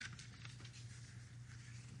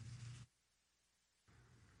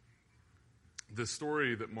the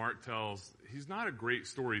story that Mark tells, he's not a great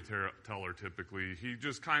storyteller typically. He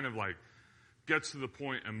just kind of like gets to the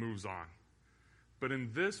point and moves on. But in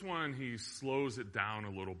this one, he slows it down a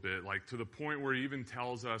little bit, like to the point where he even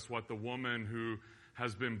tells us what the woman who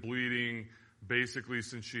has been bleeding basically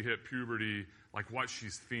since she hit puberty, like what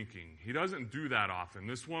she's thinking. He doesn't do that often.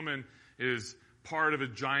 This woman is part of a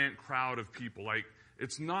giant crowd of people. Like,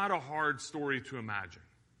 it's not a hard story to imagine.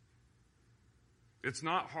 It's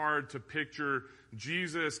not hard to picture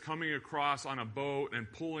Jesus coming across on a boat and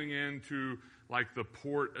pulling into like the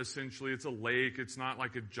port, essentially. It's a lake. It's not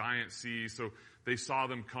like a giant sea. So they saw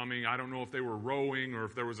them coming. I don't know if they were rowing or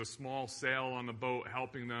if there was a small sail on the boat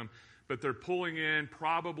helping them. But they're pulling in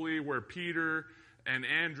probably where Peter and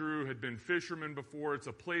Andrew had been fishermen before. It's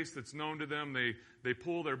a place that's known to them. They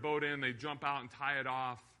pull their boat in. They jump out and tie it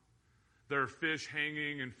off. There are fish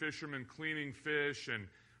hanging and fishermen cleaning fish and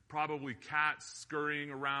probably cats scurrying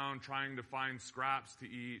around trying to find scraps to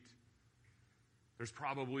eat. There's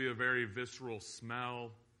probably a very visceral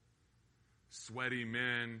smell. Sweaty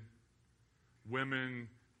men, women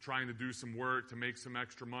trying to do some work to make some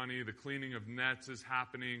extra money. The cleaning of nets is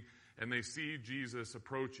happening, and they see Jesus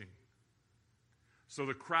approaching. So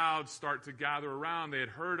the crowds start to gather around. They had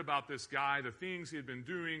heard about this guy, the things he had been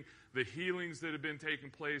doing, the healings that had been taking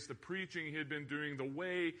place, the preaching he had been doing, the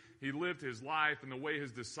way he lived his life, and the way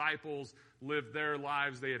his disciples lived their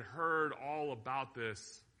lives. They had heard all about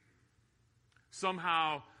this.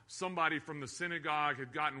 Somehow, somebody from the synagogue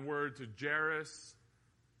had gotten word to Jairus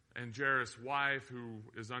and Jairus' wife, who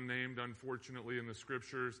is unnamed, unfortunately, in the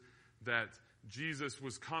scriptures, that Jesus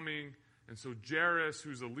was coming. And so Jairus,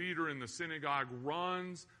 who's a leader in the synagogue,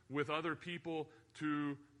 runs with other people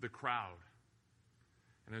to the crowd.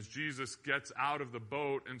 And as Jesus gets out of the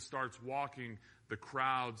boat and starts walking, the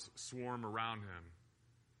crowds swarm around him.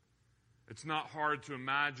 It's not hard to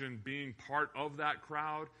imagine being part of that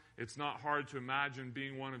crowd. It's not hard to imagine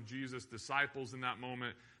being one of Jesus' disciples in that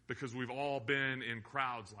moment, because we've all been in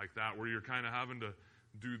crowds like that where you're kind of having to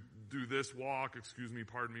do this walk,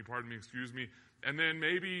 pardon me. And then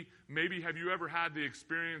maybe have you ever had the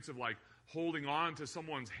experience of like holding on to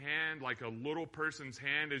someone's hand, like a little person's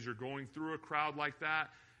hand as you're going through a crowd like that,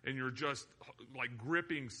 and you're just like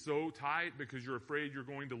gripping so tight because you're afraid you're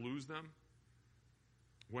going to lose them?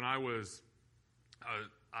 When I was,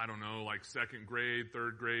 like second grade,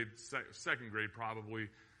 third grade, second grade probably,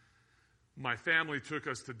 my family took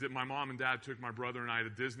us to, my mom and dad took my brother and I to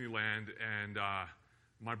Disneyland, and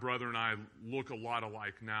my brother and I look a lot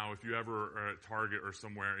alike now. If you ever are at Target or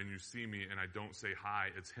somewhere and you see me and I don't say hi,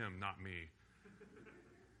 it's him, not me.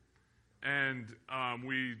 And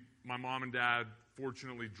my mom and dad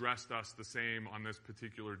fortunately dressed us the same on this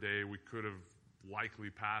particular day. We could have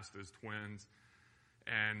likely passed as twins.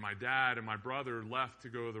 And my dad and my brother left to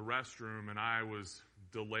go to the restroom, and I was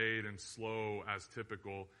delayed and slow as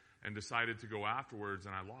typical and decided to go afterwards,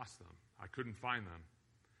 and I lost them. I couldn't find them.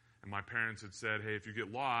 And my parents had said, hey, if you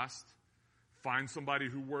get lost, find somebody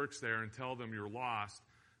who works there and tell them you're lost.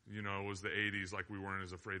 You know, it was the 80s, like we weren't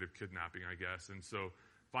as afraid of kidnapping, I guess. And so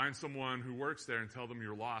find someone who works there and tell them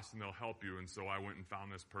you're lost and they'll help you. And so I went and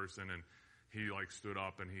found this person, and he like stood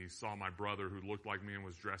up and he saw my brother who looked like me and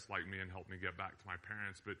was dressed like me and helped me get back to my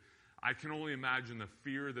parents. But I can only imagine the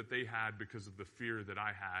fear that they had because of the fear that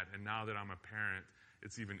I had. And now that I'm a parent,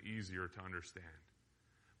 it's even easier to understand.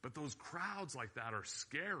 But those crowds like that are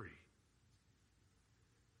scary,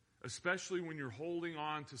 especially when you're holding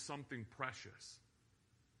on to something precious,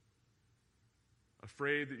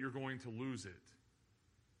 afraid that you're going to lose it.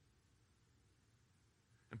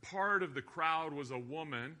 And part of the crowd was a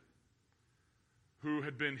woman who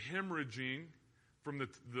had been hemorrhaging from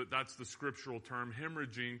that's the scriptural term,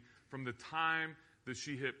 hemorrhaging from the time that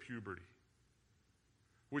she hit puberty.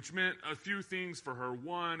 Which meant a few things for her.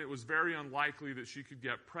 One, it was very unlikely that she could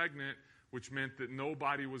get pregnant, which meant that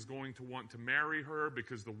nobody was going to want to marry her,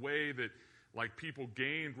 because the way that like people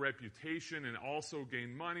gained reputation and also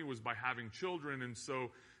gained money was by having children, and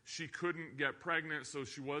so she couldn't get pregnant, so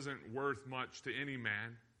she wasn't worth much to any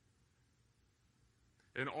man.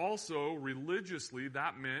 And also, religiously,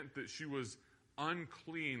 that meant that she was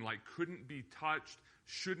unclean, like couldn't be touched,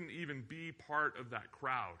 shouldn't even be part of that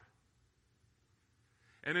crowd.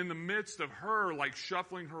 And in the midst of her, like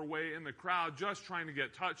shuffling her way in the crowd, just trying to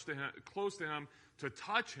get close to him, to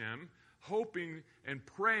touch him, hoping and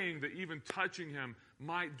praying that even touching him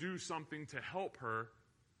might do something to help her.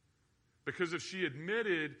 Because if she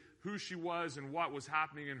admitted who she was and what was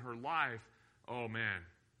happening in her life, oh man,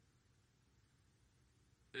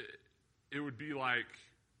 it would be like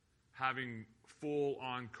having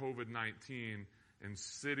full-on COVID-19 and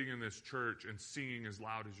sitting in this church and singing as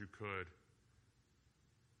loud as you could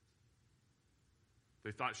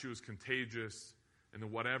They thought she was contagious, and that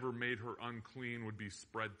whatever made her unclean would be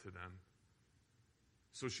spread to them.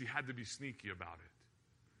 So she had to be sneaky about it.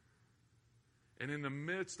 And in the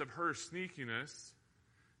midst of her sneakiness,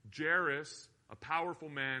 Jairus, a powerful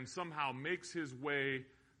man, somehow makes his way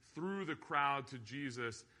through the crowd to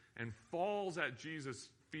Jesus and falls at Jesus'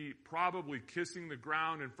 feet, probably kissing the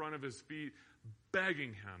ground in front of his feet,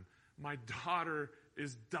 begging him, "My daughter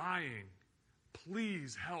is dying.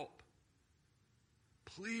 Please help.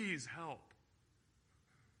 Please help."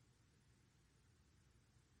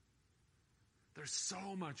 There's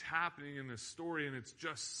so much happening in this story, and it's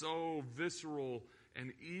just so visceral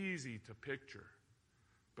and easy to picture,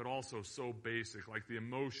 but also so basic. Like the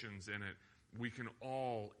emotions in it, we can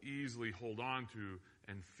all easily hold on to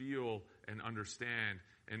and feel and understand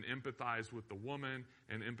and empathize with the woman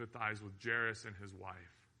and empathize with Jairus and his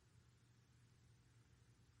wife.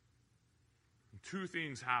 And two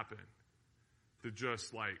things happen that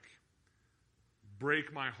just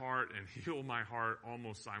break my heart and heal my heart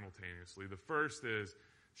almost simultaneously. The first is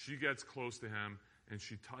she gets close to him and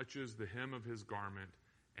she touches the hem of his garment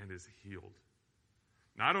and is healed.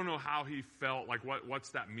 Now, I don't know how he felt,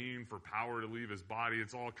 what's that mean for power to leave his body?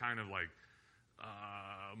 It's all kind of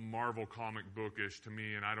Marvel comic bookish to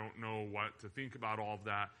me, and I don't know what to think about all of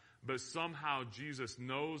that. But somehow Jesus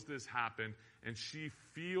knows this happened, and she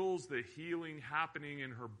feels the healing happening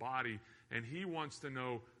in her body, and he wants to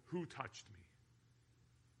know, who touched me?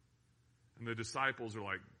 And the disciples are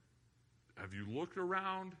like, have you looked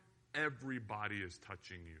around? Everybody is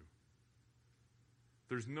touching you.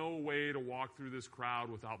 There's no way to walk through this crowd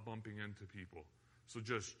without bumping into people. So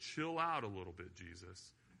just chill out a little bit,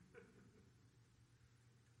 Jesus.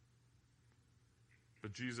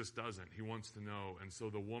 But Jesus doesn't. He wants to know. And so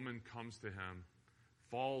the woman comes to him,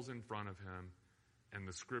 falls in front of him, and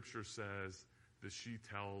the scripture says that she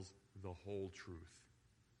tells the whole truth.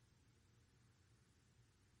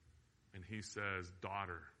 And he says,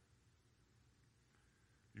 "Daughter,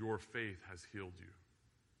 your faith has healed you."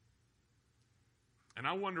 And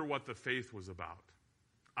I wonder what the faith was about.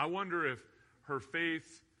 I wonder if her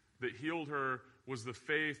faith that healed her was the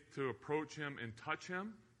faith to approach him and touch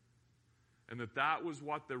him, and that was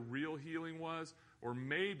what the real healing was. Or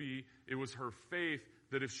maybe it was her faith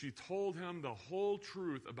that if she told him the whole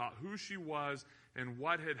truth about who she was and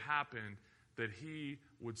what had happened, that he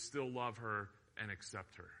would still love her and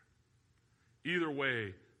accept her. Either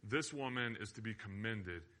way, this woman is to be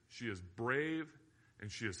commended. She is brave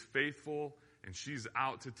and she is faithful, and she's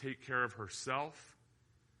out to take care of herself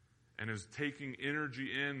and is taking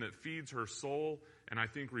energy in that feeds her soul, and I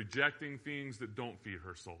think rejecting things that don't feed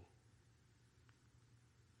her soul.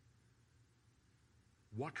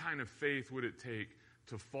 What kind of faith would it take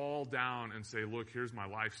to fall down and say, look, here's my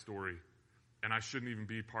life story, and I shouldn't even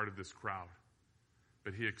be part of this crowd?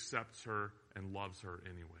 But he accepts her and loves her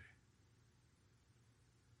anyway.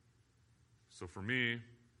 So for me,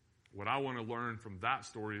 what I want to learn from that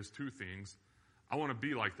story is two things. I want to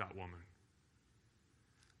be like that woman.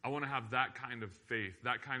 I want to have that kind of faith,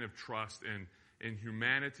 that kind of trust in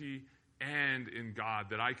humanity and in God,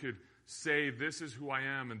 that I could say, this is who I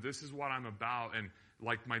am and this is what I'm about, and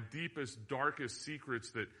like my deepest, darkest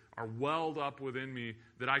secrets that are welled up within me,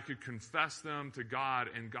 that I could confess them to God,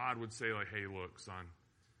 and God would say, like, hey, look, son,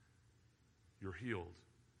 you're healed.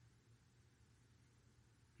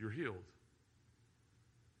 You're healed.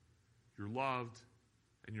 You're loved,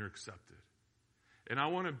 and you're accepted. And I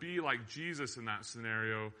want to be like Jesus in that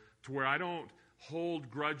scenario, to where I don't hold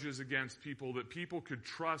grudges against people, that people could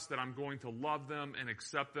trust that I'm going to love them and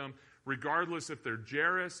accept them, regardless if they're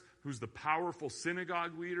Jairus, who's the powerful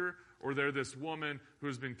synagogue leader, or they're this woman who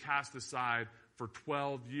has been cast aside for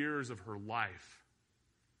 12 years of her life.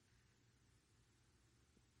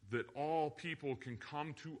 That all people can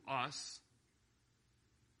come to us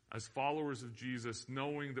as followers of Jesus,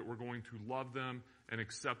 knowing that we're going to love them and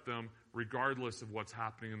accept them regardless of what's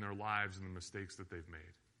happening in their lives and the mistakes that they've made.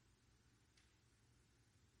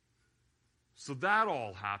 So that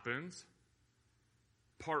all happens.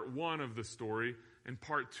 Part one of the story. And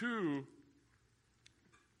part two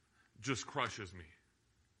just crushes me.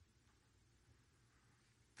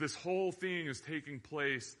 This whole thing is taking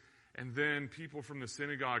place, and then people from the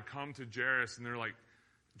synagogue come to Jairus, and they're like,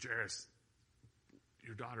 Jairus,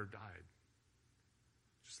 your daughter died.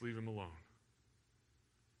 Just leave him alone.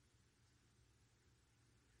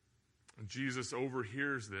 And Jesus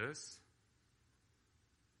overhears this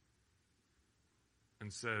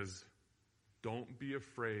and says, don't be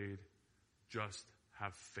afraid, just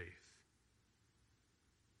have faith.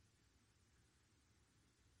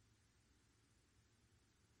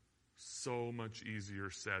 So much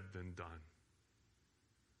easier said than done.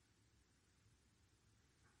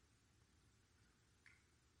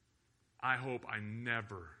 I hope I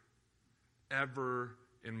never, ever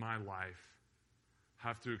in my life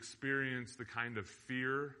have to experience the kind of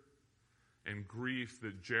fear and grief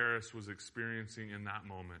that Jairus was experiencing in that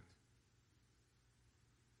moment.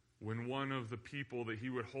 When one of the people that he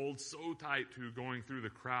would hold so tight to going through the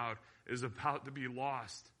crowd is about to be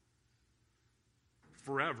lost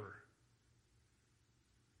forever.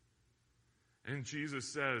 And Jesus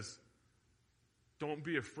says, don't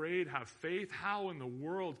be afraid, have faith. How in the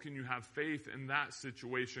world can you have faith in that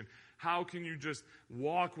situation? How can you just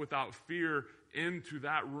walk without fear into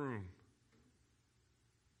that room?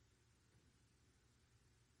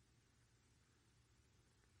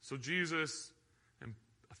 So Jesus and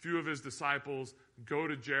a few of his disciples go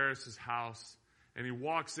to Jairus' house, and he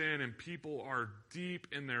walks in, and people are deep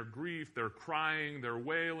in their grief. They're crying, they're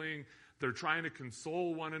wailing, they're trying to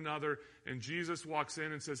console one another. And Jesus walks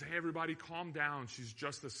in and says, hey, everybody, calm down. She's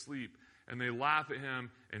just asleep. And they laugh at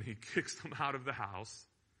him, and he kicks them out of the house.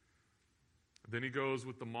 Then he goes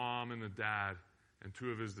with the mom and the dad and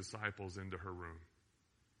two of his disciples into her room.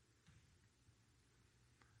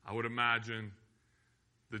 I would imagine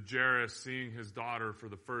that Jairus, seeing his daughter for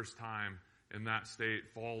the first time in that state,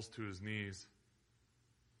 falls to his knees.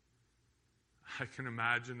 I can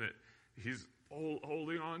imagine that he's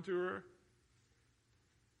holding on to her.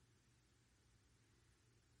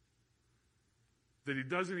 That he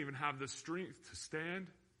doesn't even have the strength to stand.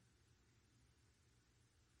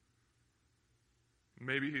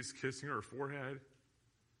 Maybe he's kissing her forehead,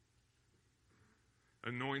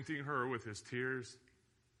 anointing her with his tears,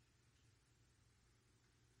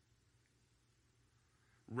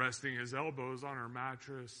 resting his elbows on her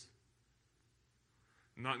mattress,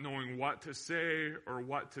 not knowing what to say or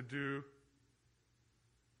what to do.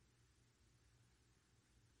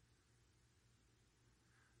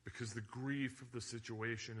 Because the grief of the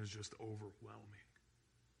situation is just overwhelming.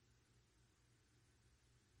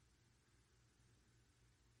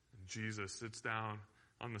 And Jesus sits down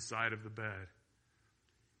on the side of the bed,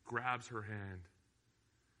 grabs her hand,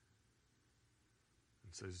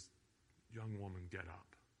 and says, young woman, get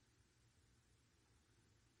up.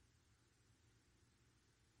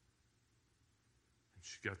 And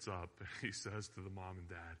she gets up, and he says to the mom and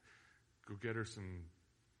dad, go get her some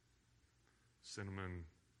cinnamon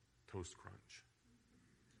Toast Crunch.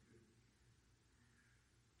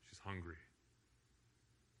 She's hungry.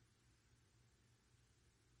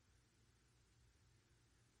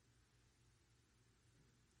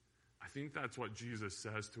 I think that's what Jesus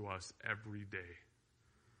says to us every day.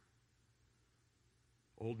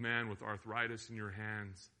 Old man with arthritis in your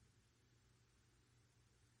hands,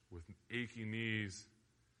 with achy knees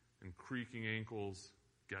and creaking ankles,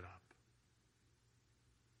 get up.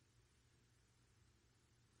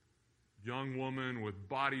 Young woman with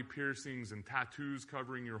body piercings and tattoos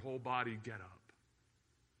covering your whole body, get up.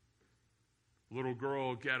 Little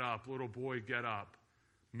girl, get up. Little boy, get up.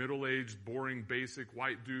 Middle-aged, boring, basic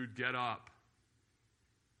white dude, get up.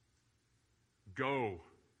 Go.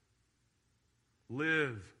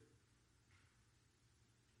 Live.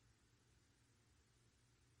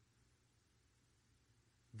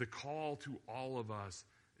 The call to all of us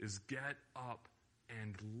is get up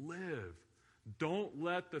and live. Don't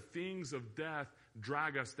let the things of death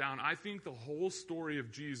drag us down. I think the whole story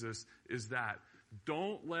of Jesus is that.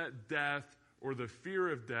 Don't let death or the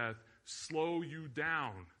fear of death slow you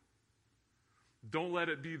down. Don't let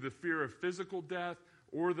it be the fear of physical death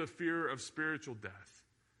or the fear of spiritual death.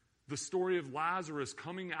 The story of Lazarus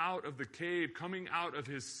coming out of the cave, coming out of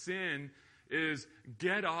his sin, is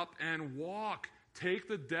get up and walk. Take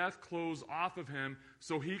the death clothes off of him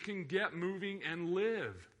so he can get moving and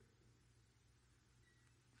live.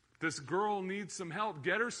 This girl needs some help.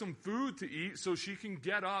 Get her some food to eat so she can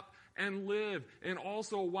get up and live. And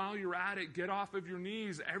also, while you're at it, get off of your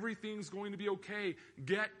knees. Everything's going to be okay.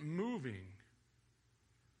 Get moving.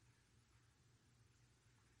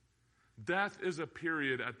 Death is a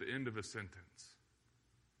period at the end of a sentence.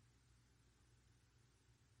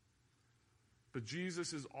 But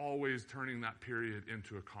Jesus is always turning that period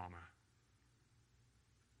into a comma,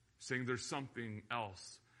 saying there's something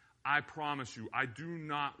else. I promise you, I do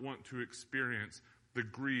not want to experience the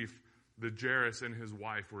grief that Jairus and his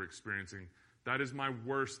wife were experiencing. That is my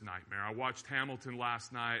worst nightmare. I watched Hamilton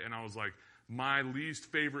last night, and I was like, my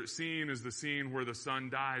least favorite scene is the scene where the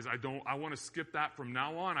son dies. I want to skip that from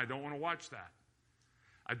now on. I don't want to watch that.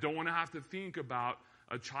 I don't want to have to think about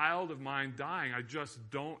a child of mine dying.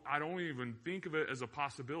 I don't even think of it as a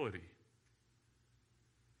possibility.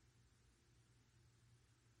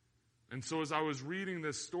 And so as I was reading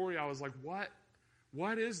this story, I was like,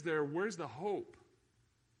 what is there? Where's the hope?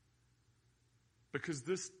 Because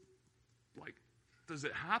this like, does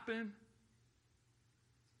it happen?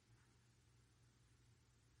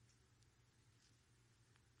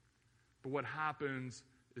 But what happens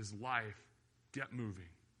is life. Get moving.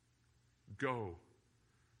 Go.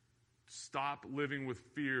 Stop living with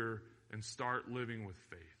fear and start living with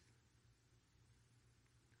faith.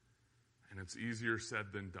 And it's easier said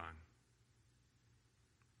than done,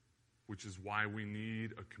 which is why we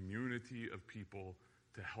need a community of people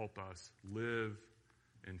to help us live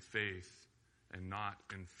in faith and not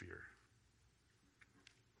in fear.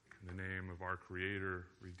 In the name of our Creator,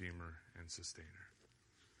 Redeemer, and Sustainer.